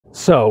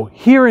So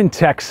here in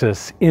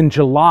Texas, in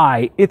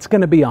July, it's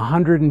going to be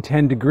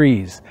 110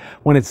 degrees.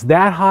 When it's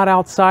that hot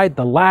outside,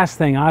 the last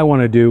thing I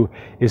want to do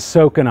is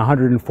soak in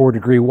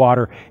 104-degree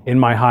water in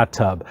my hot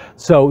tub.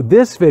 So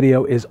this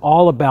video is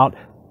all about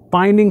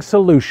finding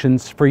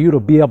solutions for you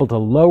to be able to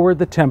lower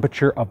the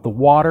temperature of the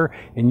water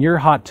in your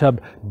hot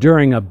tub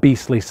during a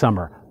beastly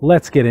summer.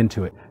 Let's get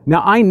into it.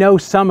 Now, I know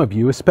some of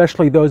you,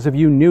 especially those of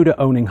you new to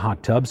owning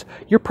hot tubs,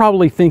 you're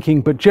probably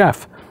thinking, but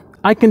Jeff,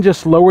 I can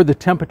just lower the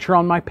temperature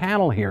on my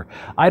panel here.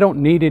 I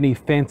don't need any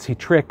fancy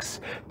tricks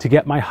to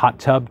get my hot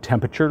tub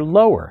temperature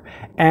lower.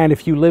 And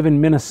if you live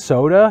in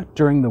Minnesota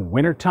during the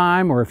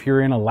wintertime, or if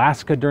you're in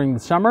Alaska during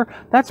the summer,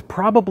 that's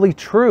probably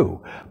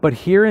true. But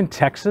here in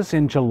Texas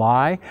in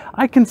July,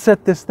 I can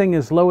set this thing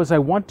as low as I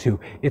want to.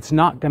 It's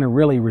not going to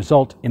really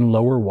result in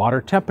lower water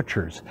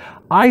temperatures.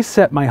 I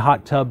set my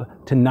hot tub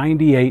to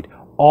 98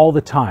 all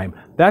the time.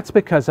 That's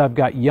because I've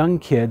got young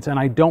kids and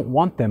I don't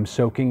want them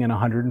soaking in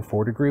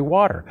 104-degree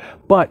water.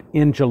 But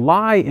in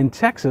July in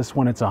Texas,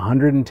 when it's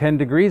 110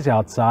 degrees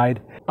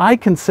outside, I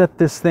can set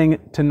this thing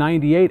to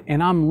 98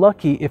 and I'm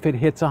lucky if it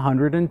hits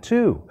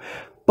 102.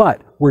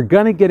 But we're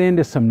going to get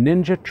into some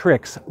ninja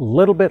tricks a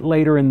little bit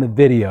later in the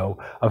video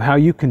of how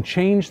you can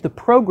change the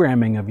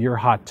programming of your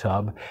hot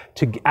tub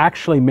to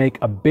actually make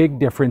a big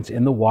difference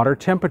in the water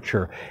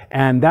temperature.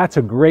 And that's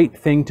a great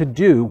thing to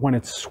do when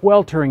it's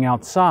sweltering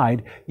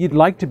outside. You'd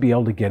like to be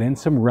able to get in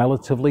some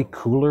relatively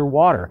cooler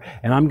water.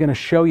 And I'm going to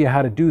show you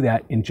how to do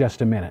that in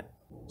just a minute.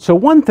 So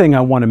one thing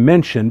I want to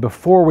mention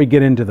before we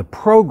get into the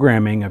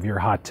programming of your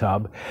hot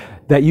tub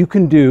that you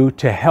can do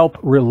to help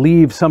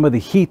relieve some of the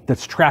heat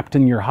that's trapped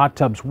in your hot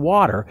tub's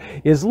water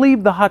is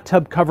leave the hot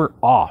tub cover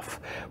off.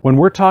 When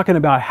we're talking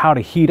about how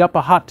to heat up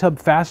a hot tub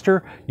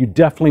faster, you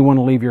definitely want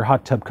to leave your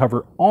hot tub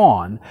cover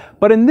on.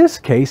 But in this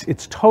case,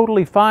 it's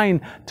totally fine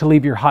to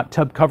leave your hot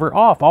tub cover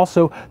off.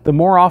 Also, the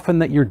more often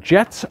that your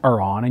jets are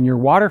on and your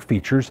water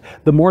features,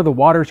 the more the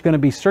water is going to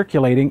be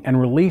circulating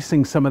and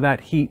releasing some of that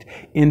heat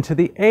into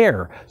the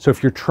air. So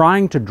if you're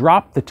trying to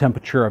drop the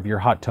temperature of your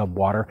hot tub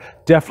water,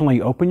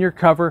 definitely open your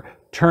cover,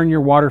 turn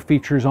your water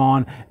features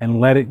on,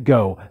 and let it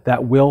go.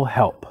 That will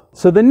help.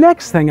 So the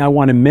next thing I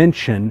want to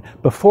mention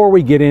before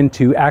we get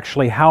into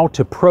actually how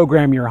to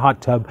program your hot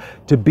tub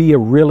to be a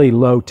really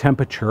low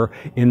temperature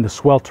in the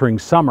sweltering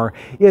summer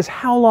is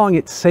how long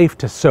it's safe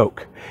to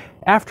soak.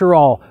 After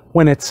all,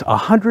 when it's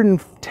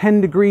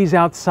 110 degrees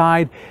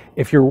outside,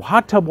 if your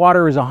hot tub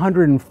water is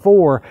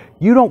 104,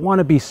 you don't want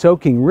to be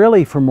soaking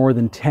really for more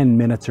than 10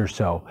 minutes or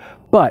so.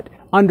 But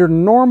under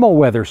normal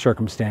weather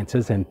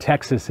circumstances, and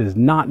Texas is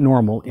not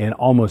normal in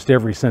almost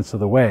every sense of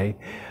the way,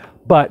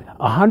 but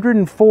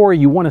 104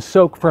 you want to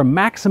soak for a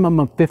maximum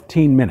of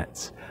 15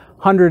 minutes.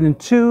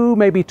 102,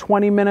 maybe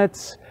 20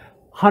 minutes.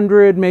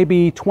 100,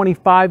 maybe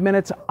 25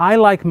 minutes. I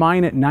like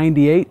mine at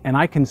 98 and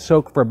I can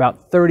soak for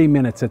about 30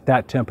 minutes at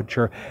that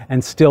temperature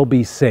and still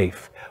be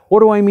safe. What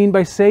do I mean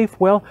by safe?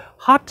 Well,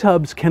 hot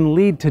tubs can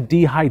lead to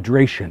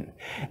dehydration.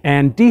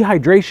 And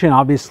dehydration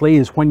obviously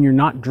is when you're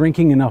not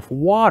drinking enough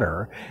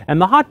water, and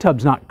the hot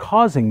tub's not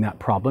causing that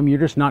problem. You're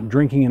just not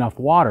drinking enough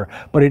water,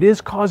 but it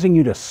is causing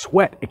you to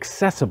sweat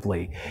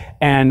excessively.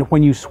 And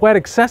when you sweat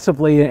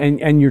excessively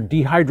and you're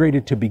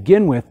dehydrated to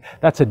begin with,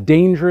 that's a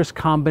dangerous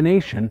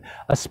combination,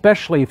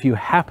 especially if you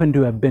happen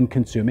to have been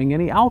consuming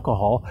any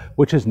alcohol,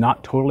 which is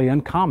not totally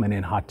uncommon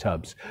in hot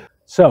tubs.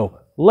 So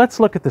let's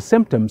look at the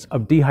symptoms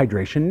of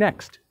dehydration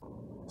next.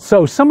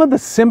 So some of the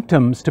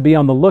symptoms to be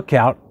on the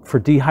lookout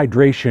for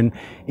dehydration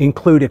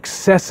include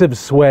excessive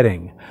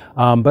sweating,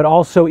 but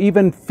also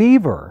even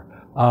fever,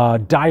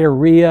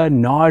 diarrhea,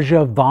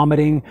 nausea,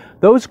 vomiting.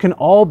 Those can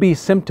all be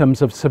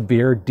symptoms of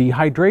severe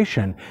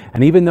dehydration.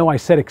 And even though I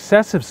said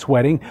excessive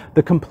sweating,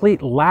 the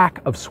complete lack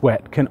of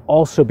sweat can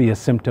also be a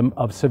symptom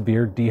of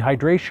severe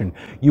dehydration.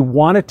 You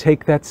want to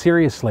take that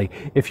seriously.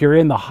 If you're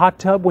in the hot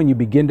tub when you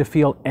begin to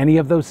feel any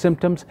of those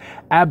symptoms,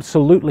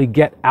 absolutely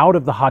get out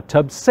of the hot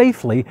tub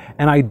safely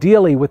and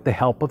ideally with the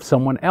help of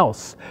someone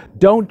else.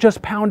 Don't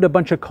just pound a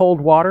bunch of cold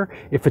water.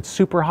 If it's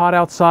super hot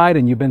outside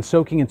and you've been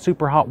soaking in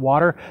super hot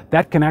water,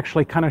 that can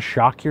actually kind of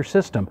shock your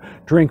system.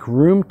 Drink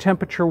room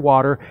temperature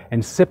water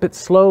and sip it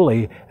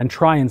slowly and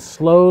try and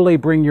slowly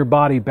bring your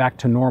body back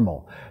to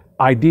normal.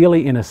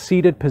 Ideally in a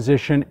seated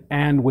position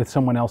and with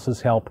someone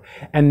else's help,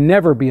 and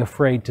never be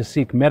afraid to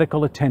seek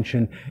medical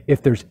attention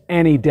if there's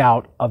any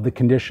doubt of the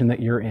condition that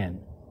you're in.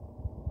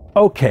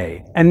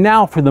 Okay, and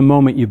now for the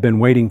moment you've been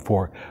waiting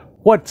for.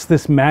 What's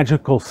this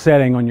magical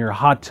setting on your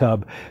hot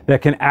tub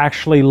that can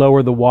actually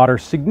lower the water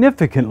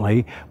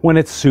significantly when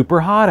it's super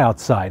hot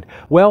outside?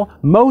 Well,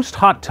 most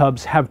hot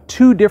tubs have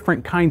two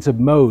different kinds of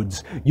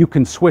modes you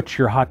can switch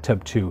your hot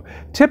tub to.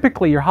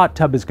 Typically, your hot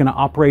tub is going to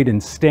operate in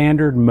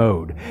standard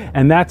mode,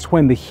 and that's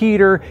when the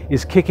heater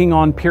is kicking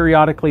on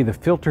periodically, the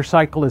filter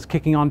cycle is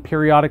kicking on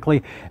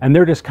periodically, and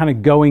they're just kind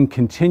of going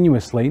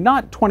continuously,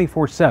 not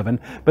 24/7,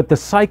 but the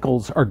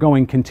cycles are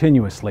going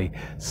continuously.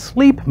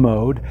 Sleep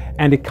mode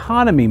and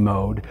economy mode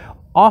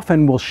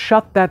often we'll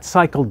shut that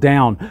cycle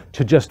down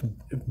to just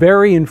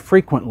very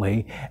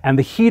infrequently, and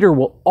the heater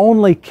will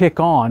only kick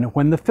on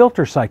when the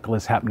filter cycle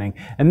is happening.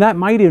 And that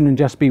might even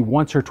just be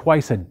once or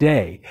twice a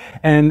day.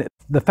 And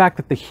the fact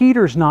that the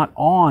heater's not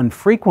on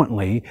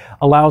frequently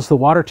allows the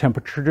water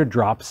temperature to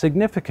drop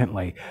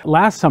significantly.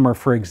 Last summer,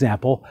 for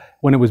example,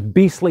 when it was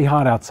beastly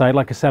hot outside,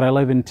 like I said, I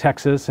live in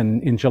Texas,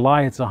 and in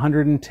July it's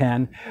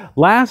 110.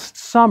 Last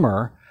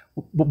summer,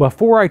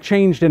 before I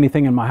changed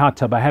anything in my hot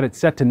tub, I had it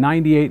set to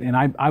 98, and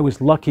I was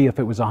lucky if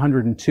it was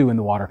 102 in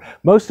the water.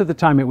 Most of the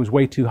time it was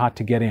way too hot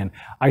to get in.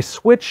 I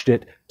switched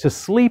it to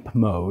sleep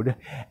mode,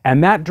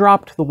 and that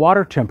dropped the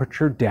water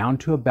temperature down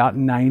to about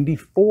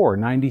 94,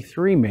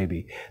 93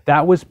 maybe.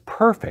 That was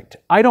perfect.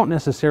 I don't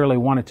necessarily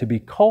want it to be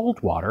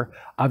cold water.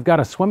 I've got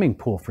a swimming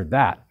pool for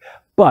that.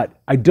 But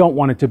I don't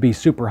want it to be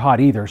super hot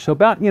either. So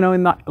about, in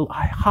the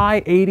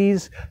high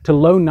 80s to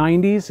low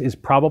 90s is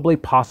probably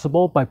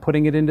possible by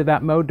putting it into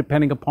that mode,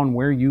 depending upon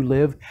where you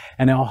live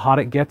and how hot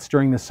it gets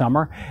during the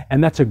summer.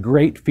 And that's a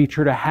great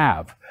feature to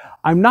have.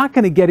 I'm not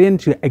going to get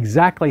into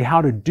exactly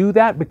how to do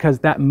that because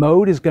that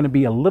mode is going to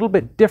be a little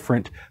bit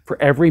different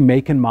for every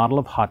make and model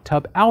of hot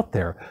tub out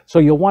there. So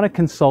you'll want to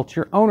consult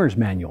your owner's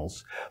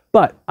manuals.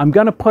 But I'm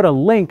going to put a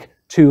link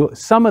to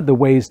some of the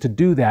ways to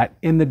do that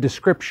in the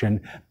description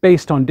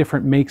based on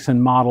different makes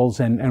and models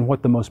and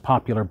what the most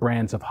popular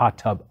brands of hot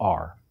tub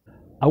are.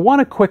 I want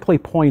to quickly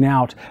point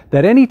out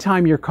that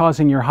anytime you're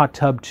causing your hot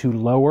tub to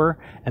lower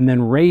and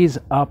then raise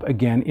up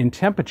again in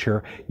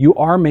temperature, you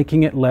are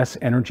making it less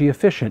energy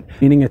efficient,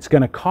 meaning it's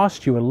going to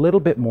cost you a little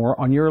bit more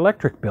on your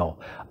electric bill.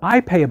 I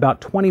pay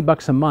about 20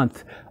 bucks a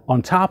month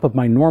on top of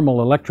my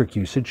normal electric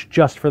usage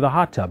just for the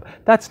hot tub.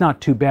 That's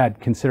not too bad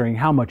considering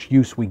how much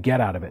use we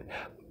get out of it.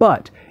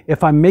 But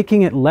if I'm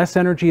making it less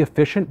energy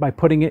efficient by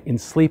putting it in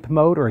sleep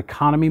mode or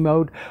economy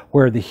mode,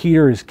 where the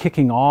heater is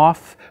kicking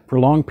off for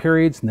long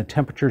periods and the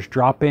temperature's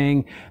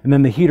dropping, and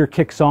then the heater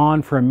kicks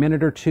on for a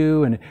minute or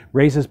two and it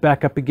raises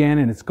back up again,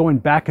 and it's going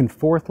back and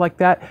forth like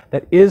that,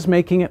 that is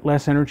making it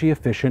less energy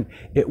efficient.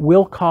 It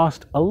will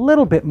cost a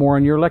little bit more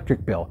on your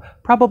electric bill.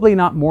 Probably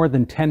not more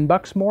than 10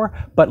 bucks more,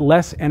 but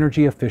less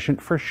energy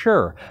efficient for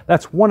sure.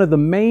 That's one of the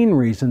main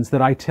reasons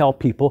that I tell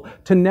people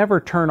to never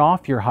turn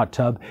off your hot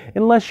tub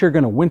unless you're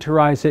going to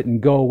winterize it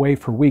and go away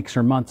for weeks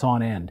or months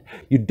on end.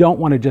 You don't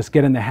want to just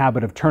get in the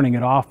habit of turning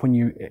it off when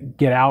you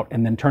get out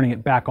and then turning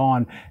it back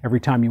on every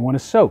time you want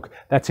to soak.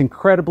 That's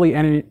incredibly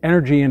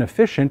energy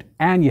inefficient,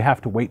 and you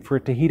have to wait for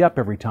it to heat up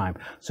every time.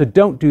 So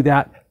don't do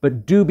that,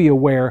 but do be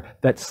aware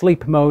that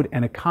sleep mode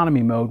and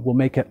economy mode will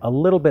make it a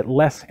little bit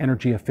less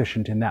energy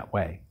efficient in that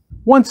way.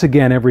 Once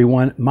again,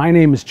 everyone, my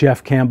name is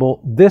Jeff Campbell.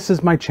 This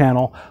is my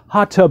channel,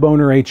 Hot Tub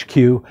Owner HQ.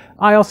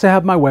 I also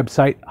have my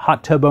website,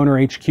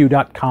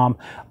 hottubownerhq.com.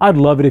 I'd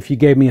love it if you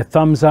gave me a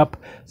thumbs up,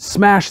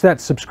 smash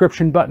that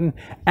subscription button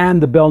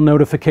and the bell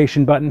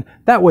notification button.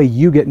 That way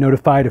you get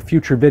notified of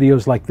future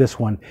videos like this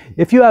one.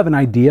 If you have an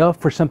idea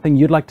for something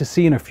you'd like to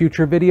see in a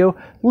future video,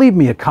 leave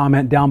me a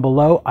comment down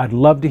below. I'd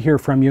love to hear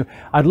from you.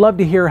 I'd love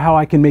to hear how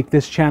I can make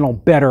this channel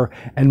better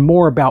and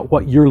more about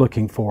what you're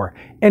looking for.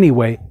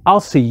 Anyway, I'll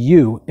see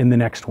you in the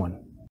next one.